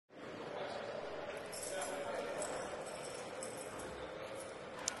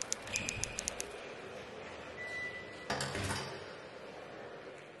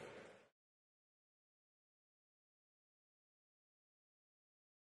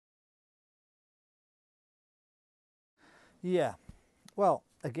Yeah. Well,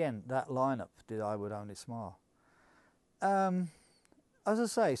 again, that lineup did I Would Only Smile. Um, as I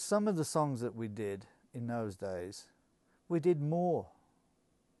say, some of the songs that we did in those days, we did more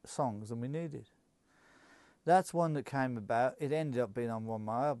songs than we needed. That's one that came about. It ended up being on one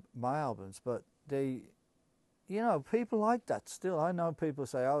of my albums, but people like that still. I know people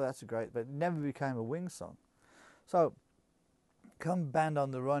say, "Oh, that's a great," but it never became a Wings song. So, come Band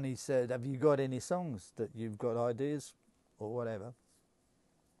on the Run, he said, "Have you got any songs that you've got ideas or whatever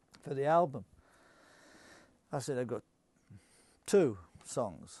for the album?" I said, "I've got 2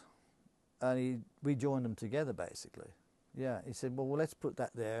 songs," and we joined them together basically. Yeah, he said, well, let's put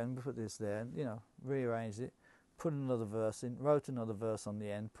that there and put this there, and rearranged it, put another verse in, wrote another verse on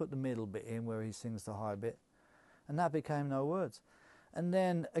the end, put the middle bit in where he sings the high bit, and that became No Words. And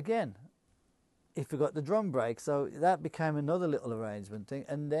then again, he forgot the drum break, so that became another little arrangement thing.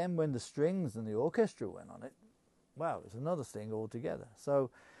 And then when the strings and the orchestra went on it, wow, it was another thing altogether.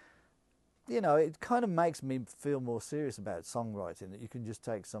 So, it kind of makes me feel more serious about songwriting, that you can just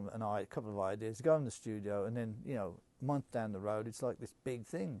take a couple of ideas, go in the studio, and then, a month down the road, it's like this big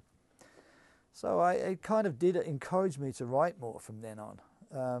thing. So it kind of did encourage me to write more from then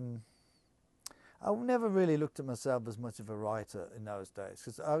on. I never really looked at myself as much of a writer in those days,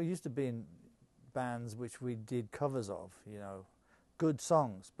 because I used to be in bands which we did covers of, good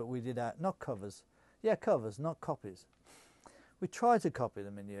songs, but we did not covers. Yeah, covers, not copies. We tried to copy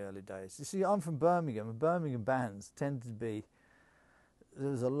them in the early days. You see, I'm from Birmingham, and Birmingham bands tended to be,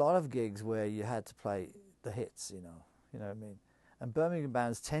 there was a lot of gigs where you had to play the hits, you know what I mean? And Birmingham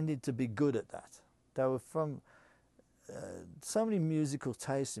bands tended to be good at that. They were from so many musical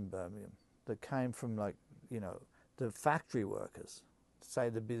tastes in Birmingham that came from, like, the factory workers. Say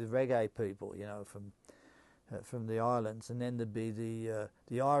there'd be the reggae people, from the islands, and then there'd be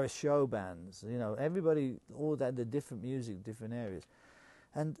the Irish show bands. Everybody all had the different music, different areas,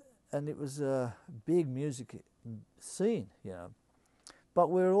 and it was a big music scene, But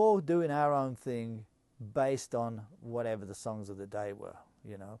we were all doing our own thing based on whatever the songs of the day were,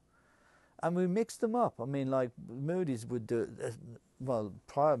 and we mixed them up. I mean, like Moodies would do, well,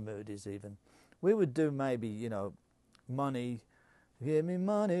 prior Moodies even, we would do maybe Money. Give me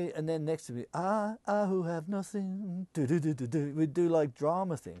money, and then next to me, I who have nothing, do. We'd do like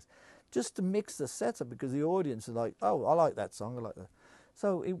drama things, just to mix the setup, because the audience are like, oh, I like that song, I like that.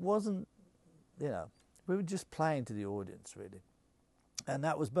 So it wasn't, we were just playing to the audience, really. And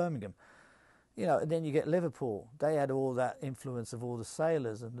that was Birmingham. And then you get Liverpool. They had all that influence of all the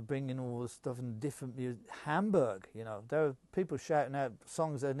sailors and bringing all the stuff and different music. Hamburg, there were people shouting out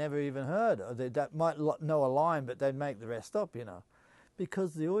songs they'd never even heard, or that might know a line, but they'd make the rest up,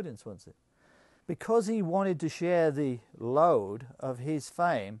 because the audience wants it. Because he wanted to share the load of his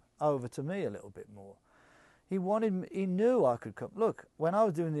fame over to me a little bit more. He knew I could come. Look, when I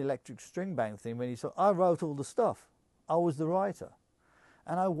was doing the electric string band thing, when he saw, I wrote all the stuff. I was the writer.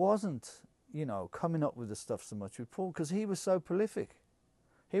 And I wasn't, coming up with the stuff so much with Paul, because he was so prolific.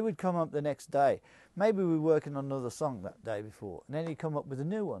 He would come up the next day. Maybe we were working on another song that day before, and then he'd come up with a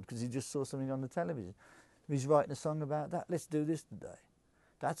new one because he just saw something on the television. He's writing a song about that. Let's do this today.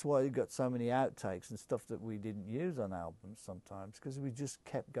 That's why he got so many outtakes and stuff that we didn't use on albums sometimes, because we just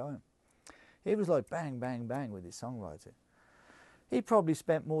kept going. He was like bang, bang, bang with his songwriting. He probably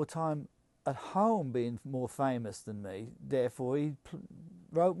spent more time at home being more famous than me, therefore he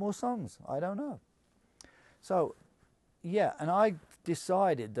wrote more songs. I don't know. So, yeah, and I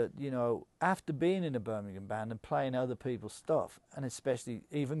decided that, after being in a Birmingham band and playing other people's stuff, and especially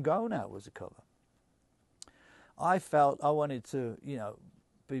even Go Now was a cover, I felt I wanted to,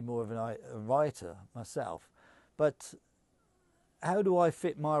 be more of a writer myself. But how do I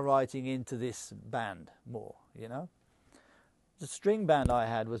fit my writing into this band more, The string band I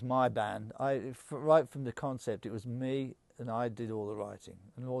had was my band. Right from the concept, it was me, and I did all the writing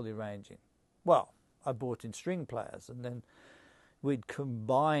and all the arranging. Well, I brought in string players, and then we'd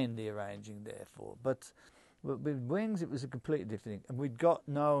combine the arranging, therefore. But with Wings, it was a completely different thing. And we'd got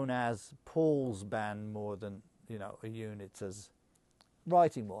known as Paul's band more than, a unit as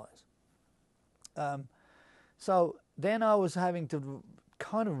writing-wise. So then I was having to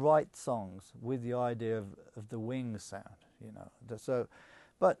kind of write songs with the idea of the Wings sound, So,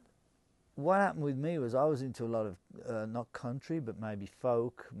 but what happened with me was I was into a lot of, not country, but maybe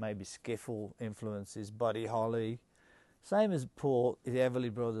folk, maybe skiffle influences, Buddy Holly. Same as Paul, the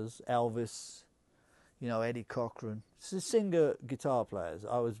Everly Brothers, Elvis, Eddie Cochran. Singer, guitar players.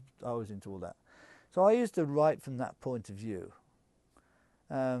 I was into all that. So I used to write from that point of view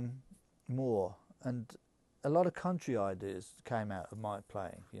more. And a lot of country ideas came out of my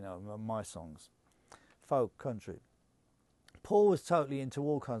playing, my songs. Folk, country. Paul was totally into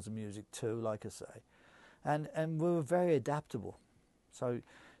all kinds of music too, like I say, and we were very adaptable. So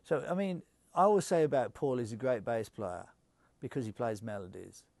I mean, I always say about Paul, he's a great bass player because he plays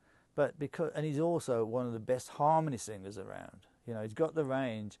melodies, and he's also one of the best harmony singers around. You know, he's got the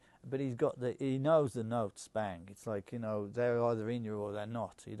range, but he knows the notes bang. It's like, you know, they're either in you or they're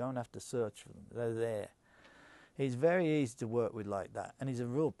not. You don't have to search for them. They're there. He's very easy to work with like that, and he's a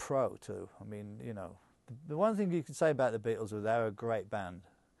real pro too. I mean, you know, the one thing you can say about the Beatles was they were a great band,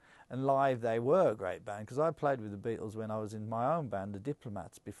 and live they were a great band, because I played with the Beatles when I was in my own band, the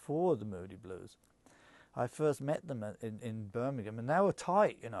Diplomats, before the Moody Blues. I first met them in Birmingham, and they were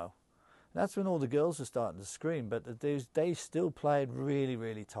tight, you know. That's when all the girls were starting to scream, but they still played really,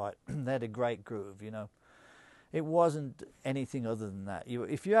 really tight. They had a great groove, you know. It wasn't anything other than that.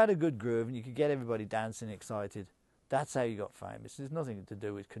 If you had a good groove and you could get everybody dancing, excited, that's how you got famous. There's nothing to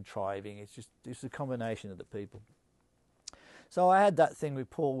do with contriving. It's a combination of the people. So I had that thing with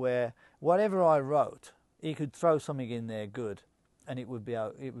Paul where whatever I wrote, he could throw something in there good, and it would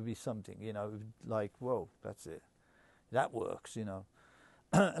be something, you know, like, whoa, that's it. That works, you know.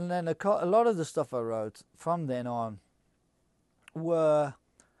 And then a lot of the stuff I wrote from then on were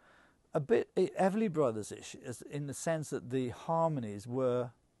a bit Everly Brothers-ish, in the sense that the harmonies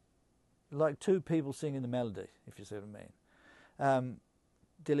were like two people singing the melody, if you see what I mean.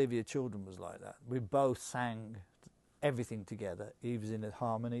 Olivia Children was like that. We both sang everything together. He was in a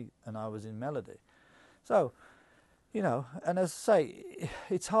harmony and I was in melody. So, you know, and as I say,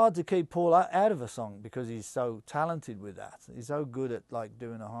 it's hard to keep Paul out of a song because he's so talented with that. He's so good at like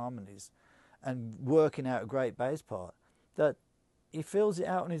doing the harmonies and working out a great bass part that he fills it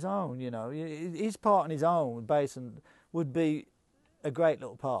out on his own, you know. His part on his own bass would be a great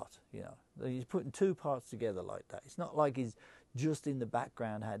little part, you know. He's putting two parts together like that. It's not like he's just in the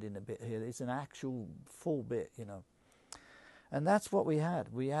background adding a bit here. It's an actual full bit, you know. And that's what we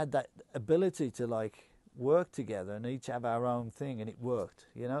had. We had that ability to like work together and each have our own thing, and it worked,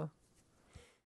 you know.